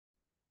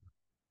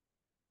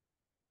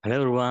Hello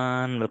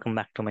everyone, welcome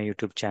back to my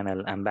YouTube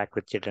channel. I'm back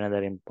with yet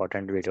another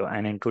important video,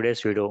 and in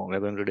today's video we're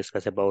going to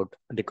discuss about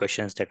the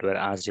questions that were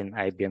asked in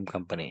IBM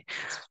company.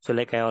 So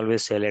like I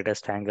always say, let us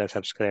thank our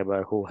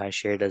subscriber who has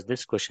shared us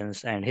these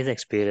questions and his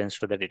experience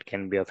so that it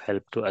can be of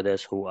help to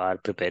others who are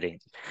preparing.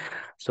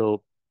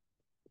 So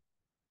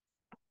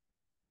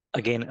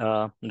again,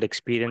 the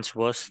experience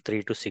was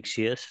 3 to 6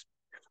 years.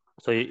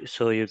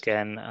 So you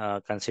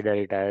can consider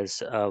it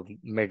as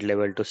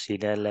mid-level to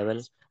senior level,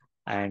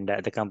 and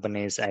the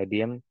company is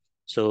IBM.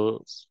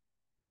 So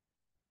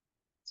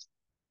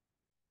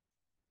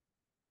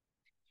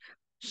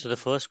the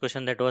first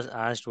question that was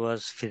asked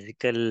was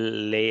physical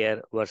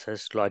layer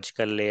versus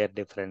logical layer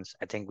difference.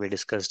 I think we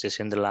discussed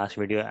this in the last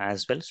video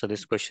as well. So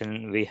this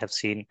question we have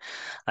seen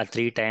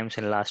three times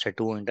in last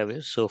two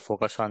interviews. So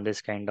focus on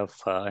this kind of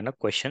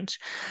questions.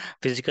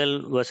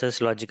 Physical versus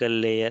logical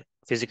layer.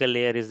 Physical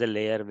layer is the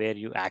layer where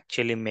you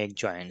actually make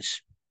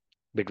joins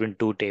between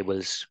two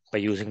tables by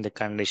using the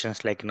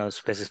conditions, like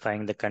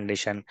specifying the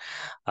condition,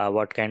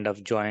 what kind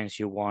of joins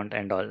you want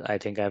and all. I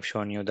think I've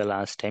shown you the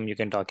last time. You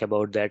can talk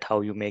about that,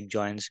 how you make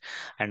joins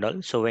and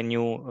all. So when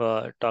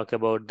you talk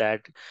about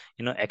that,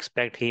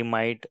 expect he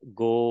might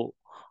go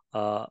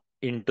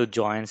into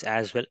joins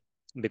as well,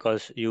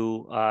 because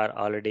you are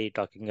already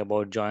talking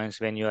about joins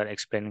when you are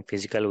explaining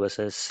physical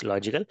versus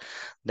logical.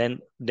 Then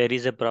there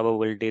is a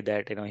probability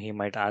that he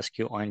might ask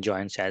you on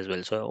joins as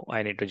well. So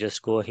I need to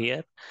just go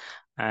here,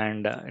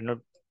 and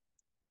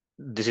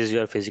this is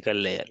your physical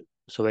layer.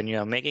 So when you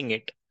are making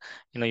it,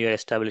 you're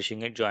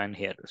establishing a join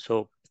here.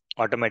 So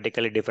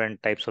automatically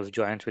different types of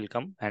joins will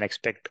come, and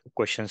expect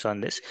questions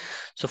on this.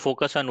 So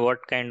focus on what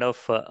kind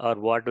of or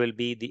what will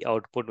be the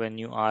output when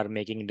you are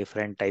making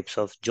different types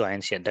of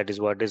joins here. That is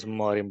what is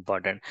more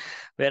important.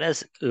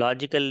 Whereas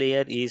logical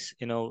layer is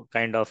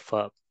kind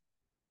of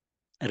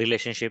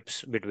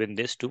relationships between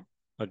these two.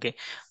 Okay,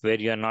 where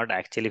you are not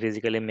actually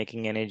physically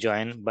making any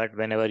join, but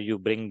whenever you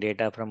bring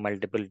data from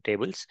multiple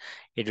tables,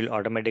 it will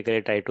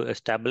automatically try to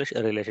establish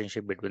a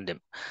relationship between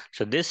them.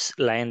 So this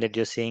line that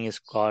you're seeing is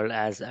called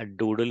as a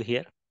doodle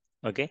here.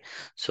 Okay,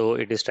 so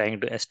it is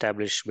trying to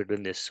establish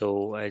between this.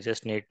 So I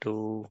just need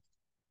to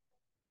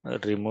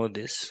remove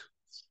this,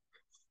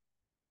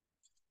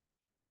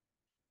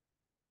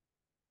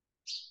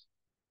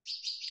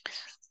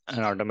 and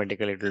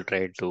automatically it will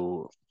try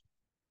to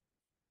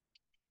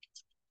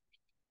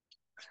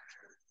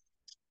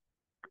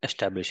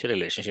establish a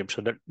relationship.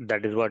 So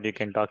that is what you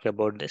can talk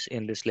about this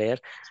in this layer.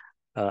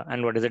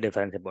 And what is the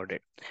difference about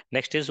it.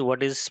 Next is,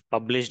 what is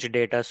published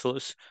data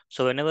source.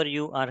 So whenever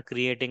you are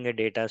creating a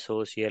data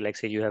source here, like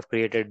say you have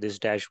created this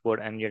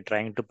dashboard and you're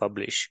trying to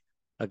publish.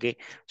 Okay,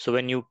 so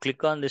when you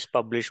click on this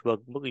publish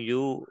workbook,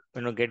 you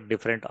get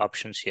different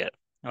options here.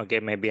 Okay,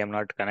 maybe I'm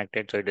not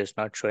connected, so it is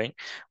not showing.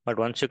 But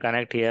once you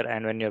connect here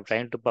and when you're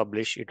trying to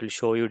publish, it will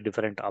show you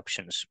different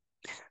options.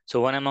 So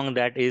one among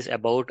that is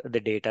about the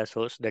data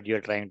source that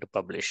you're trying to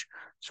publish.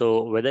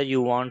 So whether you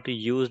want to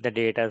use the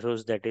data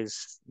source that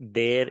is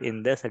there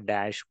in this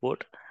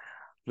dashboard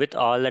with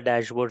all the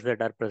dashboards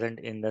that are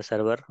present in the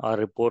server, or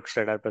reports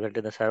that are present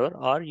in the server,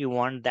 or you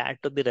want that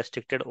to be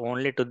restricted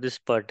only to this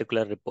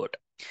particular report.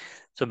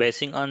 So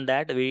basing on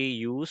that, we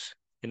use,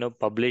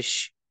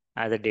 publish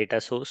as a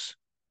data source,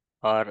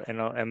 or,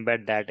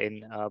 embed that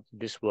in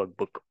this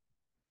workbook.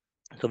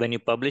 So when you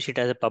publish it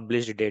as a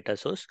published data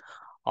source,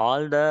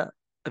 all the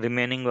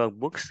remaining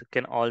workbooks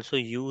can also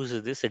use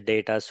this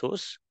data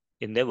source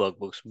in their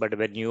workbooks. But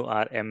when you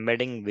are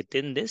embedding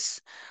within this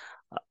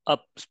a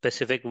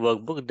specific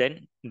workbook,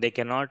 then they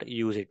cannot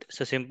use it.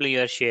 So simply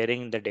you are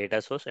sharing the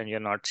data source and you're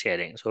not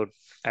sharing. So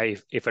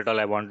if at all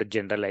I want to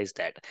generalize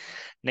that.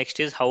 Next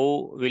is, how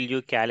will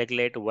you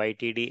calculate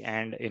YTD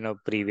and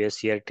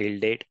previous year till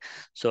date?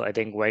 So I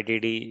think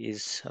YTD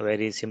is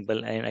very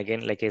simple. And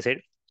again, like I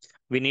said,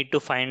 we need to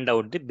find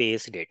out the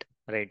base date,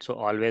 right? So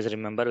always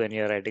remember, when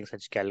you're writing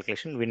such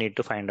calculation, we need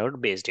to find out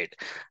base date.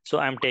 So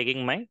I'm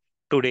taking my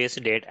today's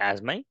date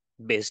as my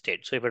base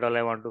date. So if at all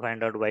I want to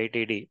find out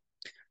YTD,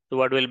 so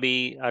what will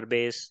be our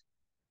base?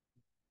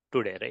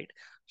 Today, right?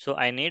 So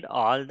I need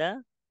all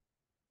the,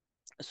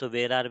 so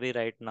where are we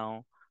right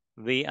now?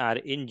 We are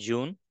in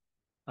June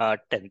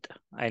 10th.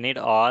 I need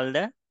all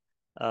the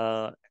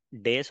uh,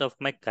 days of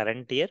my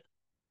current year,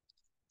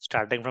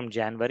 starting from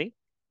January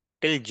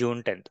till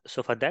June 10th.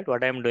 So for that,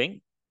 what I'm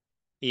doing,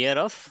 year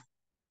of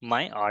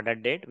my order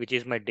date, which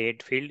is my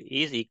date field,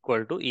 is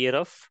equal to year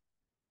of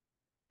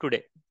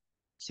today.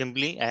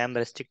 Simply, I am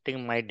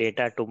restricting my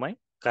data to my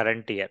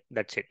current year.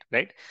 That's it,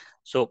 right?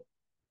 So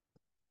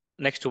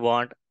next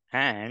what,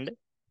 and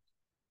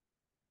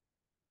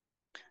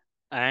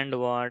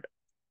what,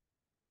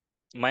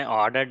 my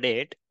order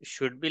date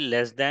should be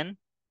less than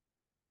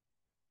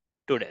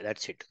today.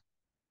 That's it.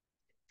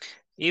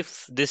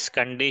 If this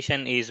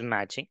condition is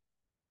matching,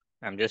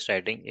 I'm just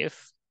writing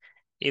if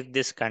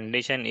this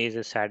condition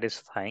is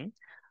satisfying,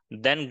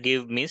 then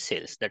give me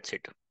sales. That's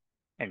it.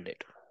 End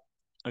it.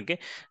 Okay,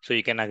 so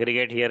you can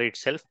aggregate here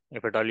itself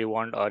if at all you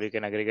want, or you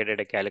can aggregate at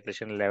a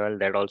calculation level,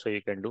 that also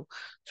you can do.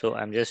 So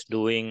I'm just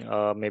doing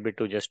maybe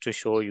to just to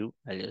show you,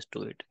 I'll just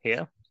do it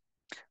here.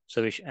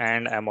 So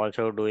and I'm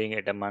also doing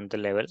at a month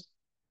level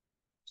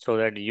so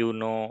that you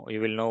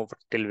will know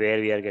till where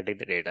we are getting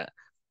the data.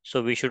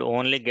 So we should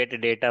only get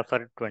data for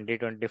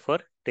 2024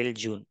 till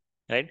June,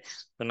 right?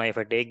 So now if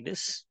I take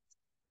this,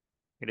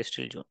 it is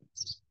till June.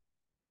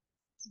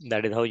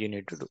 That is how you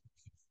need to do.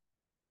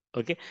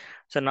 Okay.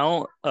 So now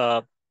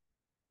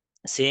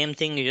same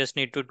thing, you just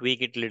need to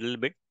tweak it a little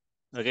bit.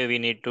 Okay, we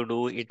need to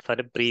do it for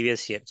the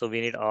previous year. So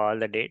we need all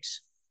the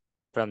dates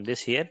from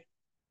this year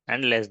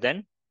and less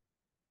than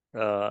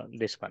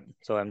this one.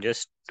 So I'm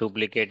just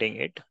duplicating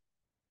it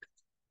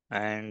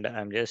and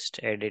I'm just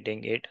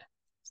editing it.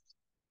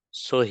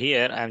 So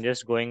here I'm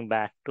just going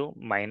back to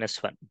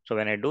 -1. So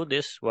when I do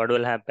this, what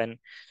will happen?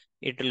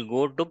 It will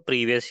go to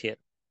previous year.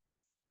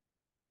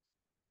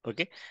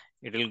 Okay,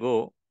 it will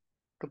go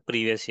to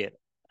previous year.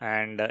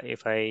 And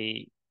if I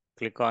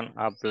click on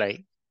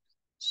apply,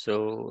 so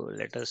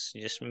let us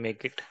just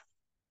make it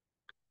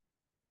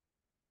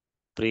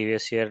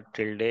previous year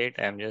till date.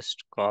 I'm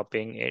just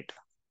copying it.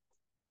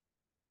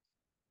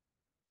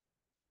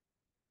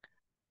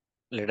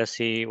 Let us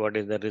see what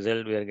is the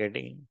result we are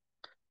getting.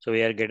 So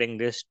we are getting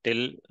this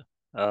till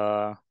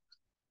uh,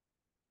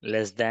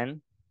 less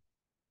than.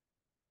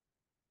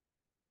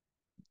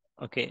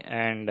 Okay,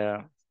 and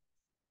so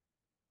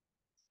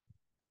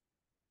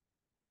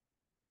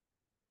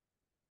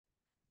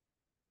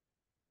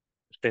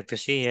if you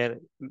see here,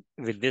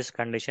 with this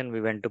condition,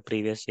 we went to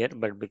previous year,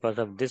 but because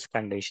of this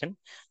condition,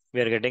 we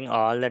are getting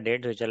all the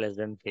dates which are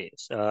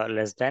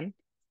less than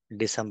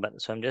December.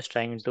 So I'm just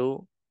trying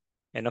to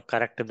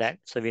correct that.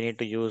 So we need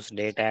to use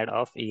date add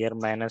of year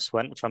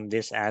 -1 from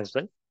this as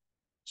well,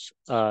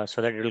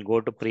 so that it will go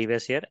to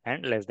previous year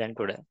and less than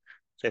today.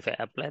 So if I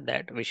apply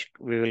that,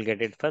 we will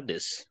get it for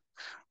this.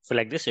 So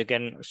like this, you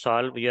can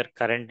solve your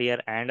current year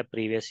and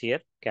previous year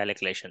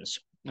calculations.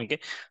 Okay.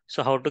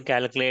 So how to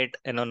calculate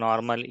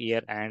normal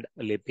year and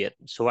leap year?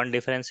 So one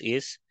difference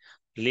is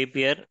leap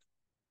year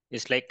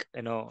is like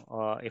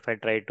if I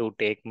try to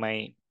take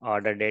my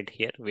order date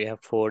here, we have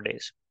 4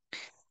 days.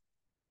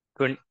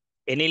 20,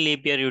 any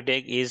leap year you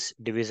take is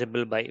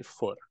divisible by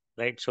 4,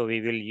 right? So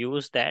we will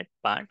use that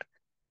part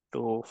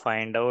to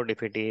find out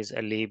if it is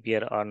a leap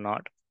year or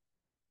not.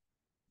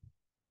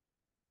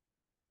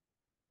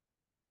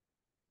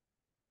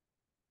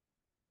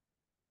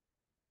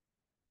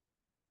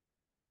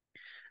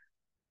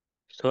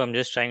 So I'm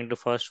just trying to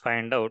first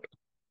find out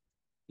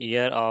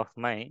year of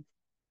my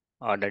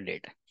order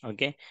date.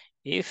 Okay,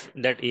 if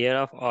that year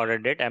of order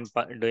date I'm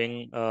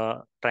doing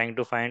trying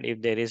to find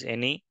if there is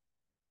any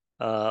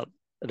uh,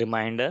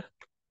 reminder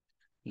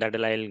that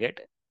I'll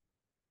get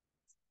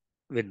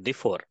with the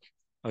 4.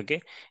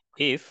 Okay,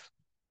 if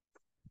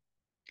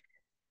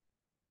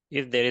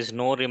there is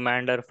no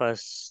reminder for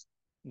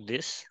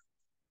this,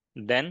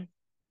 then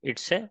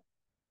it's a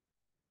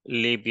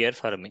leap year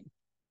for me,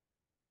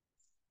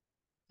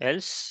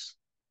 else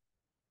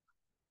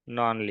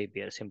non-leap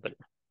year. Simple.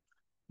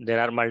 There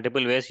are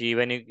multiple ways.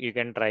 Even you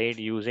can try it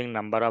using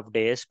number of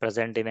days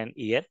present in an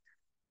year.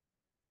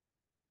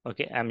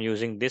 Okay, I'm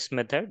using this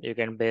method. You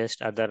can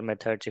paste other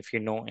methods if you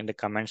know in the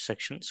comment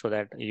section so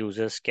that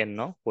users can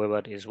know,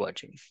 whoever is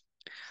watching.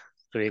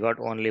 So we got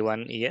only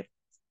 1 year,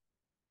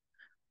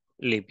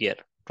 leap year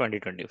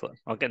 2024.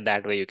 Okay,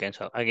 that way you can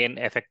solve. Again,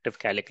 effective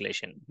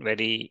calculation.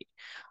 Very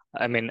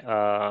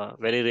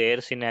rare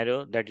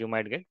scenario that you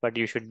might get, but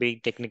you should be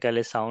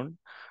technically sound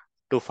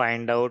to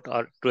find out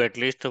or to at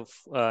least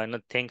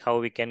think how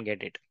we can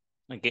get it.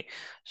 Okay,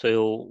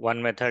 so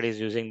one method is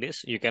using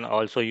this. You can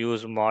also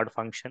use mod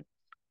function.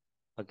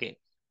 Okay,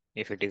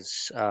 if it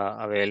is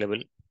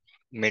available.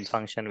 Mid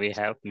function we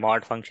have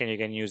mod function you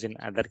can use in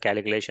other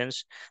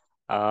calculations.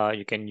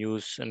 You can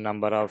use a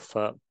number of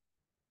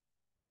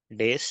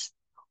days,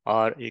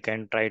 or you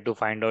can try to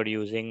find out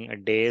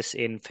using days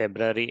in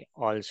February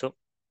also.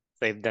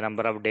 So if the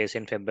number of days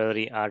in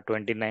February are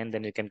 29,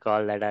 then you can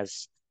call that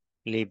as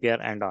leap year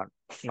and on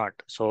not.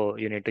 So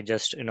you need to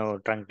just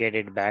truncate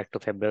it back to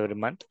February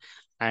month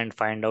and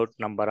find out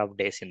number of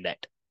days in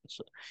that.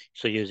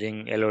 So,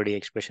 using LOD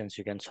expressions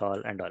you can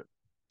solve and all.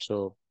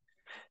 So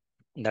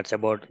that's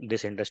about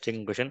this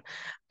interesting question.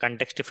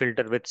 Context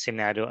filter with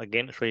scenario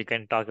again. So you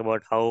can talk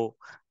about how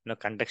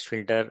context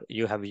filter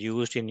you have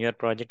used in your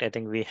project. I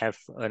think we have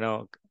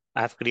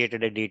I have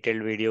created a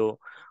detailed video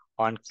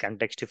on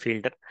context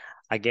filter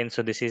again.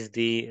 So this is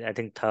the I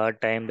think third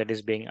time that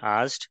is being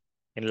asked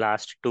in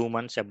last 2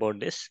 months about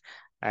this,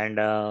 and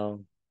while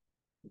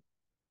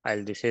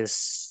this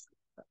is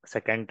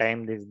second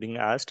time this is being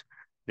asked.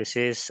 This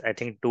is I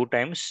think 2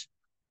 times.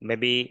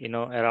 Maybe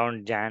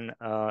around Jan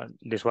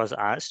this was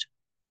asked.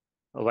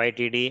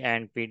 YTD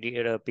and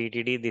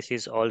PTD, this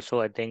is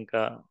also, I think,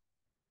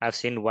 I've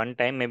seen one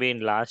time. Maybe in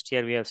last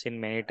year, we have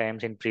seen many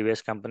times in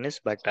previous companies,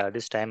 but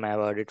this time I have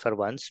heard it for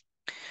once.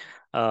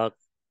 Uh,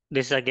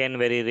 this is again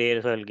very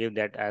rare, so I'll give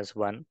that as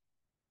one.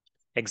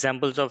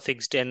 Examples of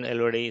fixed and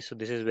LOD. So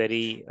this is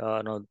very,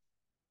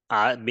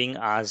 being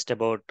asked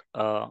about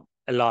a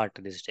lot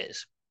these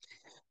days.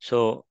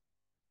 So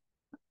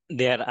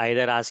They are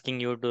either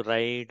asking you to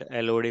write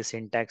LOD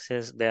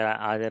syntaxes, they are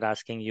either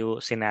asking you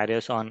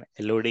scenarios on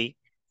LODs.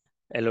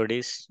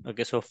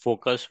 Okay, so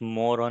focus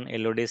more on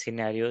LOD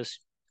scenarios,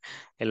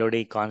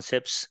 LOD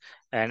concepts,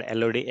 and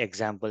LOD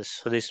examples.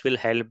 So this will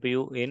help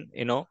you in,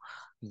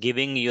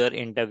 giving your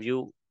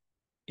interview,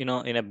 in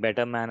a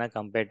better manner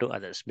compared to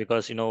others,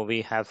 because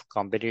we have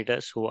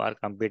competitors who are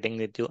competing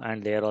with you,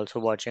 and they are also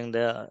watching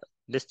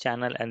this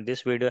channel and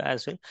this video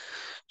as well.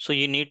 So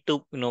you need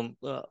to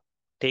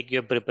take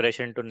your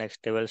preparation to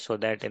next level, so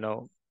that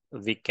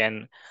we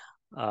can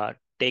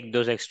take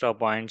those extra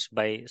points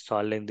by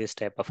solving this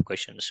type of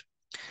questions.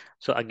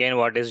 So again,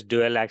 what is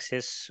dual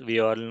access? We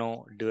all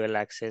know dual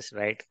access,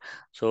 right?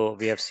 So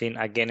we have seen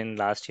again in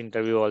last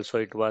interview also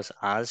it was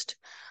asked,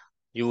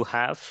 you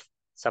have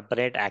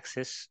separate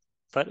access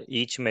for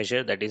each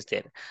measure that is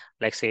there.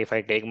 Like say if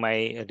I take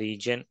my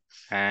region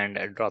and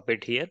drop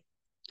it here,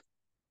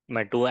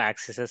 my two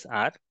accesses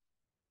are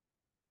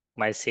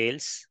my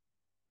sales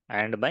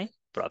and my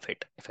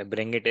profit. If I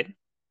bring it in,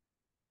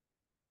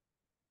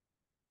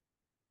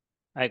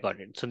 I got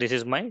it. So this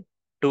is my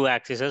two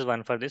accesses,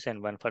 one for this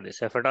and one for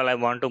this. If at all I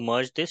want to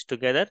merge this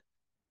together,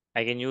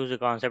 I can use the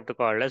concept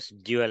called as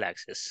dual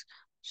axis.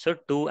 So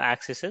two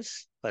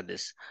axes for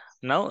this.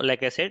 Now,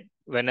 like I said,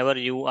 whenever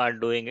you are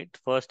doing it,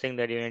 first thing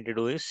that you need to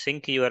do is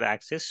sync your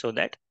axis, so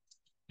that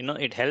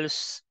it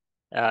helps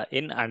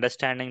in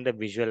understanding the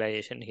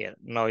visualization here.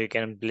 Now you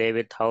can play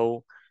with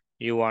how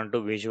you want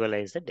to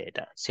visualize the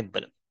data.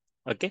 Simple.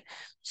 Okay.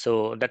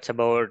 So that's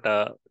about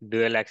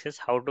dual axis.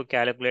 How to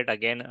calculate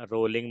again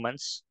rolling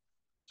months.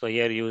 So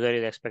here user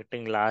is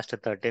expecting last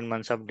 13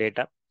 months of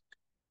data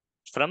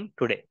from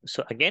today.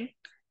 So again,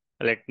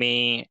 let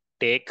me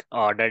take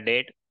order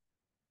date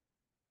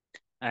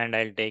and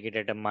I'll take it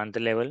at a month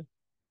level.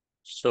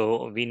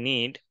 So we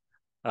need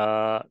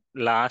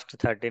last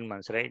 13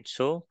 months, right?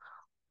 So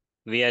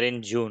we are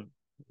in June,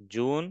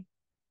 June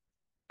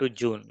to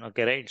June.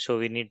 Okay, right? So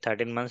we need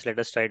 13 months. Let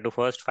us try to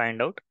first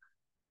find out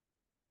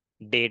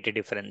date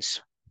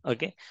difference.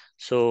 Okay,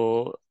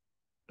 so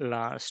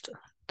last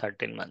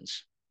 13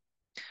 months.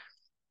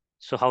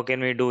 So how can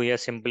we do here?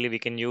 Simply we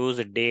can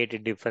use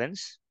date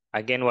difference.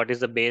 Again, what is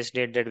the base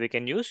date that we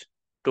can use?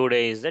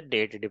 Today is the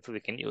date difference we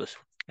can use,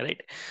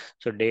 right?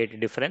 So date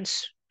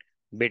difference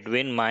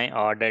between my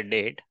order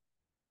date,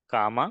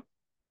 comma,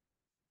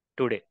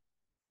 today.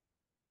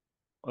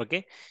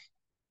 Okay.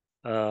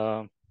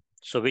 Uh,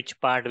 so which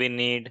part we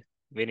need?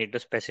 We need to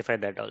specify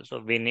that also.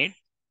 We need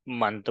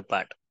month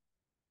part.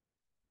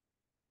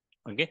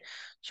 Okay.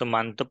 So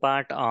month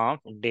part of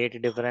date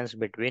difference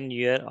between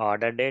your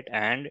order date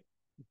and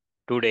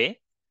today.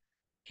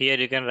 Here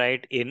you can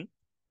write in,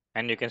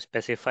 and you can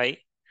specify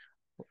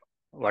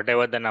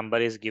whatever the number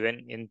is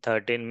given in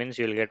 13 means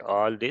you'll get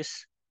all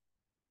this.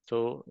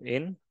 So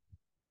in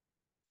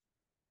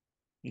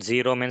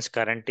 0 means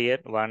current year,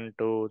 1,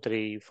 2,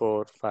 3,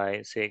 4,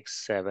 5,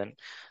 6, 7,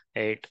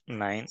 8,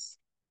 9,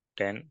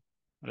 10,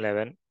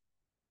 11,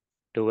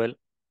 12,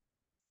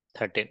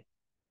 13.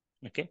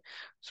 Okay.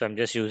 So I'm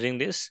just using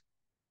this.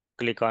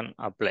 Click on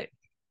apply.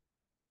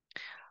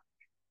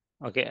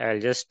 Okay. I'll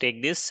just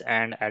take this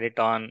and add it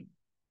on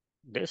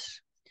this.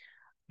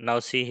 Now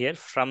see here,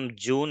 from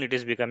June it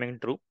is becoming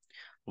true.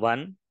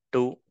 1,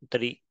 2,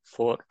 3,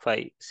 4,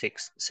 5,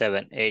 6,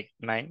 7, 8,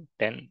 9,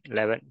 10,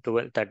 11,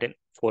 12, 13,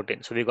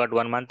 14. So we got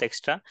 1 month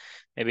extra.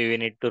 Maybe we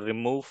need to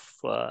remove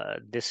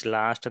this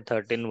last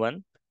 13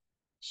 one,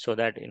 so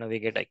that we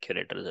get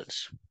accurate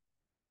results.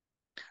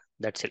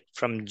 That's it.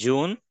 From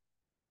June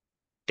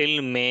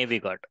till May we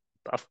got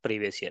of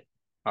previous year.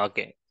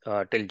 Okay,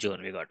 till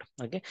June we got.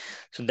 Okay,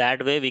 so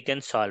that way we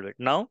can solve it.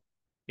 Now,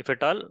 if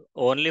at all,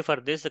 only for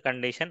this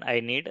condition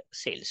I need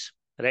sales,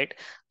 right?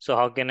 So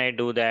how can I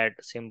do that?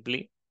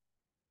 Simply,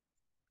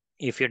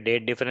 if your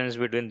date difference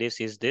between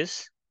this is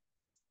this,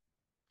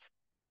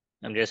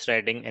 I'm just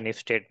writing an if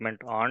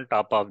statement on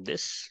top of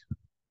this.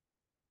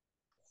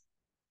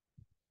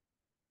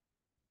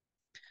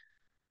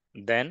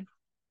 Then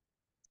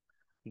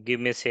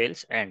give me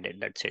sales and it.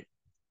 That's it.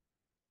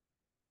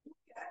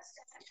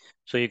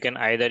 So you can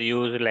either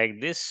use like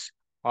this,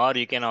 or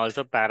you can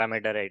also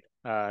parameter it.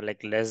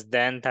 Like less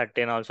than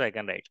 13 also I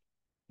can write.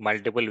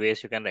 Multiple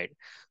ways you can write.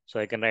 So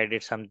I can write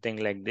it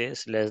something like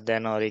this, less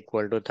than or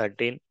equal to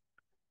 13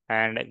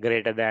 and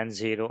greater than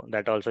 0.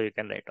 That also you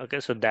can write. Okay,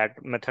 so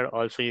that method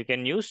also you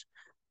can use,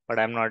 but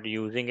I'm not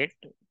using it.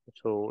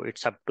 So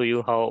it's up to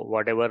you, how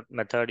whatever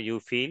method you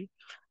feel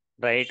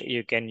right,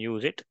 you can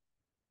use it.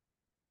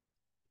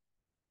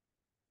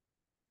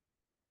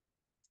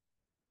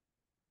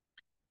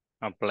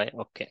 Apply.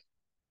 Okay.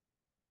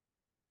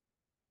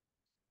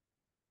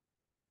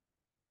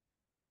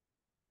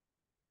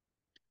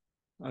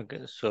 Okay.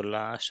 So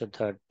last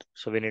third.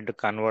 So we need to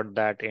convert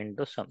that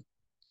into some.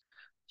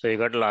 So you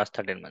got last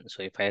 13 months.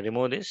 So if I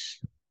remove this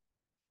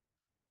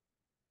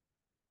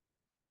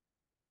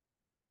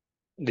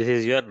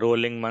is your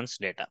rolling months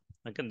data.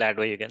 Okay, that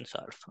way you can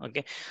solve.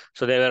 Okay,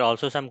 so there were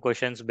also some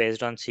questions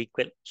based on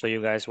SQL. So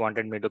you guys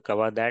wanted me to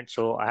cover that.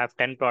 So I have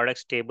 10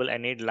 products table. I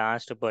need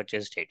last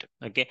purchase date.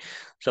 Okay,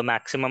 so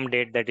maximum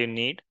date that you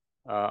need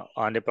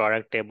on the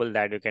product table,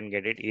 that you can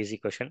get it. Easy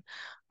question.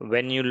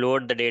 When you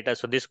load the data,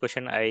 so this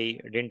question I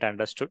didn't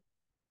understood.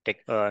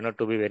 Not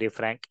to be very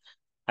frank.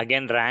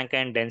 Again, rank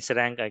and dense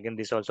rank. Again,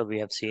 this also we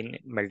have seen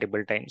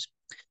multiple times.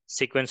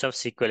 Sequence of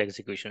SQL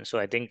execution. So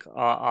I think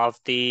of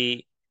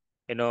the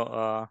you know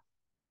uh,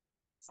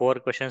 4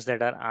 questions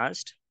that are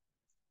asked,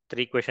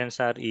 3 questions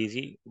are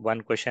easy,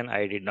 one question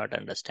I did not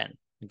understand.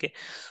 Okay,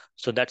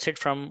 so that's it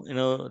from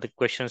the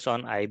questions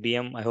on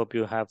IBM. I hope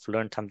you have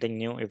learned something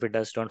new. If it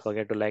does, don't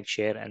forget to like,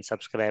 share, and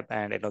subscribe,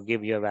 and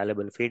give your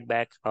valuable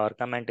feedback or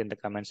comment in the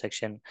comment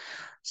section.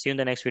 See you in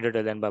the next video.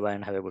 Till then, bye bye,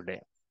 and have a good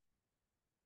day.